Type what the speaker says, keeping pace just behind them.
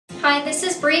Hi, this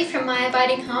is Bree from My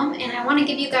Abiding Home, and I want to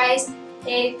give you guys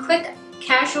a quick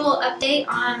casual update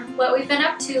on what we've been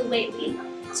up to lately.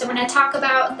 So I'm going to talk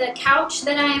about the couch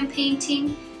that I am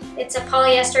painting. It's a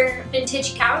polyester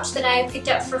vintage couch that I picked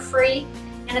up for free,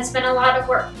 and it's been a lot of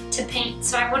work to paint.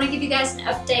 So I want to give you guys an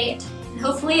update, and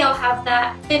hopefully I'll have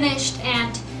that finished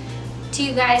and to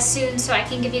you guys soon so I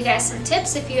can give you guys some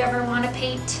tips if you ever want to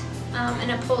paint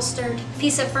an upholstered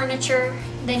piece of furniture.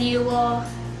 Then you will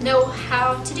know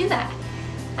how to do that.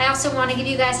 I also want to give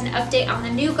you guys an update on the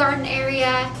new garden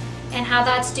area and how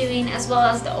that's doing, as well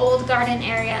as the old garden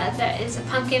area that is a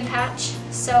pumpkin patch.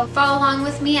 So follow along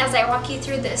with me as I walk you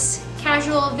through this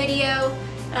casual video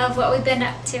of what we've been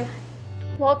up to.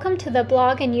 Welcome to the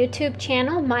blog and YouTube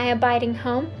channel, My Abiding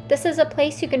Home. This is a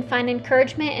place you can find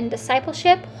encouragement and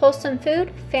discipleship, wholesome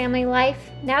food, family life,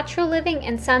 natural living,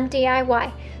 and some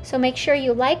DIY. So make sure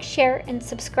you like, share, and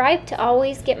subscribe to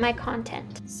always get my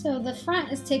content. So the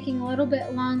front is taking a little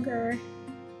bit longer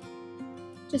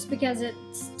just because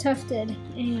it's tufted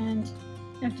and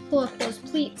I have to pull up those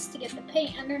pleats to get the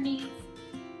paint underneath.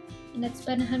 And it's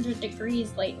been 100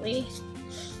 degrees lately.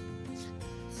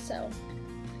 So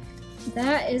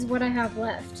that is what I have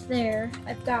left there.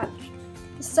 I've got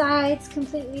the sides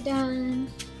completely done.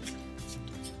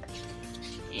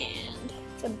 And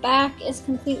the back is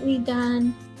completely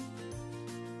done.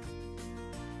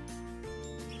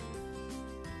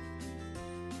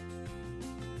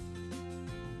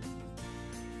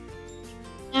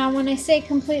 Now when I say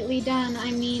completely done, I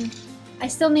mean I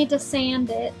still need to sand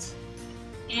it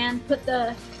and put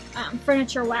the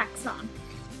furniture wax on.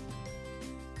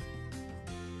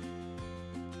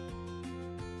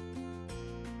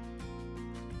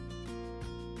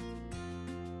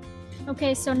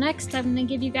 Okay, so next I'm going to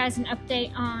give you guys an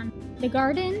update on the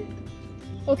garden.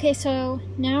 Okay, so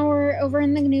now we're over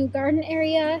in the new garden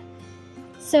area.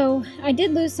 So I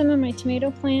did lose some of my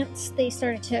tomato plants. They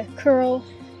started to curl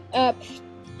up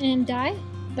and die,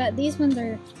 but these ones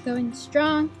are going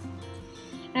strong.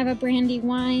 I have a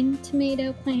Brandywine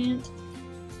tomato plant,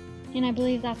 and I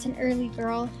believe that's an early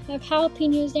girl. I have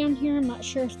jalapenos down here. I'm not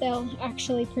sure if they'll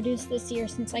actually produce this year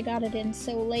since I got it in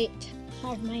so late. I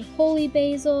have my holy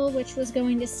basil, which was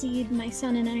going to seed. My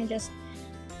son and I just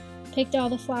picked all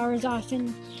the flowers off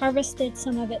and harvested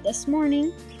some of it this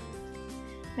morning.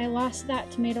 I lost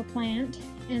that tomato plant,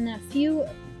 and a few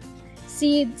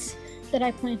seeds that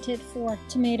I planted for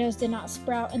tomatoes did not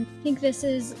sprout. And I think this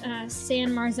is San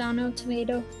Marzano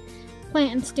tomato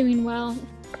plant, and it's doing well.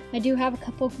 I do have a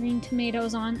couple green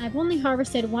tomatoes on. I've only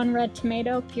harvested one red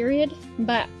tomato, period.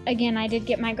 But again, I did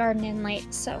get my garden in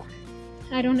late, so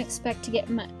I don't expect to get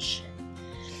much.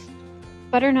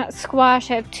 Butternut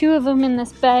squash, I have 2 of them in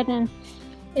this bed and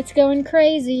it's going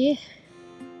crazy.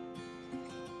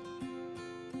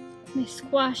 My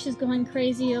squash is going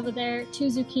crazy over there. 2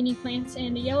 zucchini plants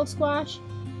and a yellow squash.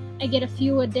 I get a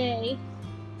few a day.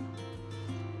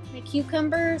 My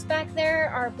cucumbers back there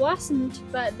are blossomed,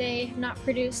 but they have not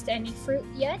produced any fruit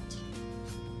yet.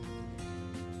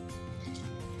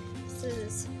 This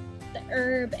is the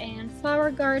herb and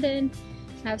flower garden.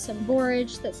 I have some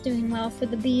borage that's doing well for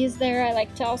the bees there. I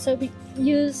like to also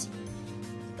use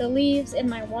the leaves in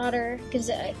my water. Gives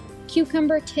it a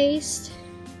cucumber taste.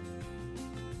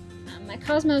 My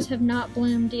cosmos have not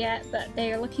bloomed yet, but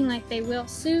they are looking like they will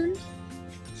soon.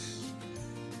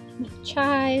 My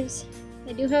chives.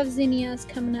 I do have zinnias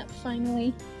coming up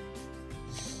finally.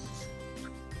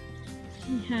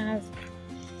 I have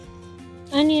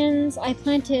onions. I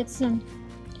planted some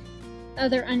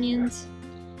other onions,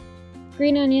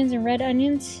 green onions and red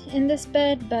onions in this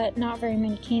bed, but not very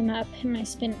many came up, and my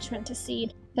spinach went to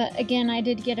seed. But again, I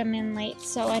did get them in late,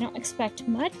 so I don't expect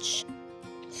much.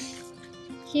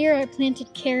 Here I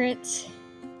planted carrots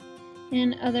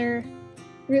and other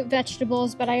root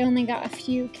vegetables, but I only got a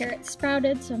few carrots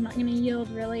sprouted, so I'm not going to yield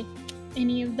really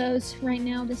any of those right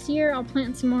now this year. I'll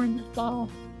plant some more in the fall,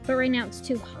 but right now it's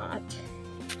too hot.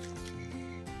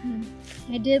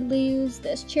 I did lose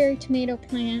this cherry tomato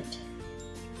plant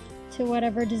to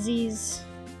whatever disease.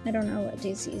 I don't know what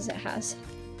disease it has.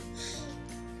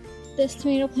 This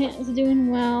tomato plant is doing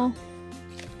well.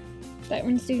 That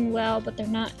one's doing well, but they're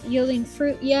not yielding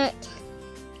fruit yet.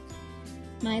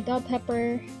 My bell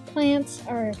pepper plants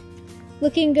are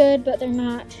looking good, but they're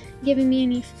not giving me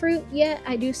any fruit yet.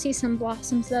 I do see some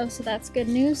blossoms though, so that's good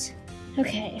news.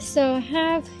 Okay, so I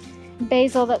have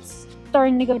basil that's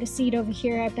starting to go to seed over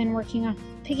here. I've been working on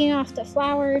picking off the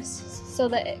flowers so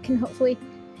that it can hopefully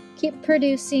keep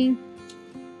producing.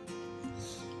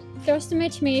 The rest of my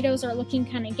tomatoes are looking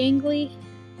kind of gangly,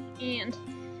 and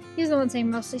These are the ones I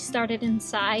mostly started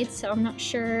inside, so I'm not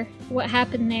sure what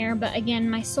happened there, but again,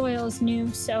 my soil is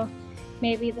new, so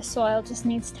maybe the soil just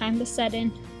needs time to set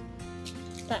in.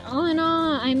 But all in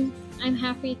all, I'm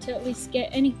happy to at least get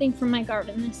anything from my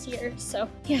garden this year. So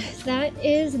yeah, that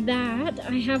is that.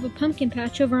 I have a pumpkin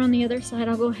patch over on the other side.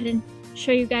 I'll go ahead and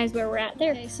show you guys where we're at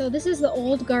there. Okay, so this is the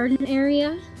old garden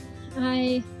area.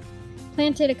 I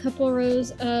planted a couple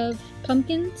rows of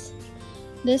pumpkins.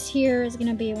 This here is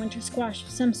gonna be a winter squash of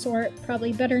some sort,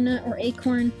 probably butternut or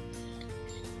acorn.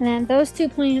 And then those two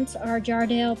plants are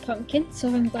Jardale pumpkins, so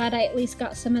I'm glad I at least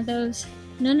got some of those.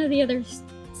 None of the other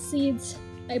seeds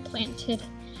I planted.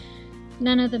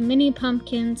 None of the mini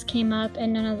pumpkins came up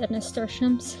and none of the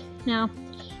nasturtiums. Now,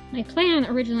 my plan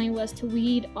originally was to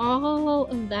weed all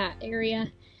of that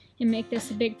area and make this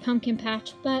a big pumpkin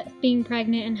patch, but being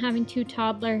pregnant and having 2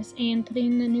 toddlers and putting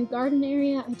in the new garden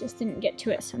area, I just didn't get to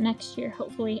it. So next year,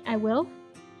 hopefully I will.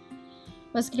 I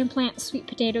was gonna plant sweet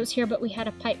potatoes here, but we had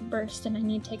a pipe burst and I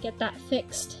need to get that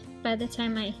fixed. By the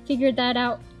time I figured that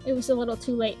out, it was a little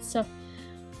too late. So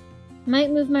might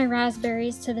move my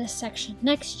raspberries to this section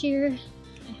next year.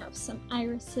 I have some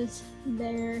irises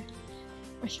there.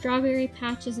 Our strawberry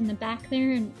patch is in the back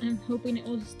there, and I'm hoping it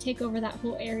will just take over that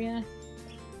whole area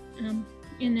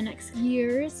in the next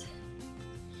years.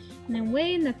 And then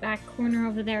way in the back corner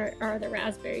over there are the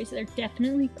raspberries. They're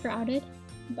definitely crowded,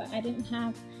 but I didn't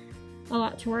have a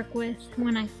lot to work with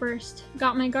when I first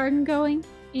got my garden going,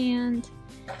 and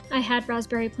I had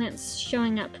raspberry plants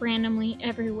showing up randomly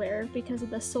everywhere because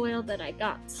of the soil that I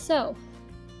got. So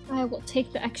I will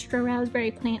take the extra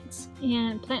raspberry plants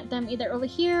and plant them either over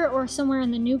here or somewhere in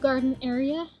the new garden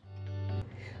area.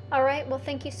 Alright, well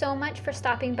thank you so much for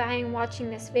stopping by and watching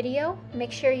this video.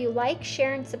 Make sure you like,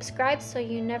 share, and subscribe so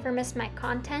you never miss my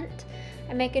content.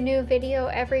 I make a new video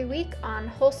every week on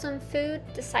wholesome food,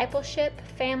 discipleship,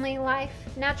 family life,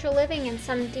 natural living, and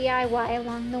some DIY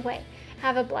along the way.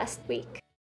 Have a blessed week.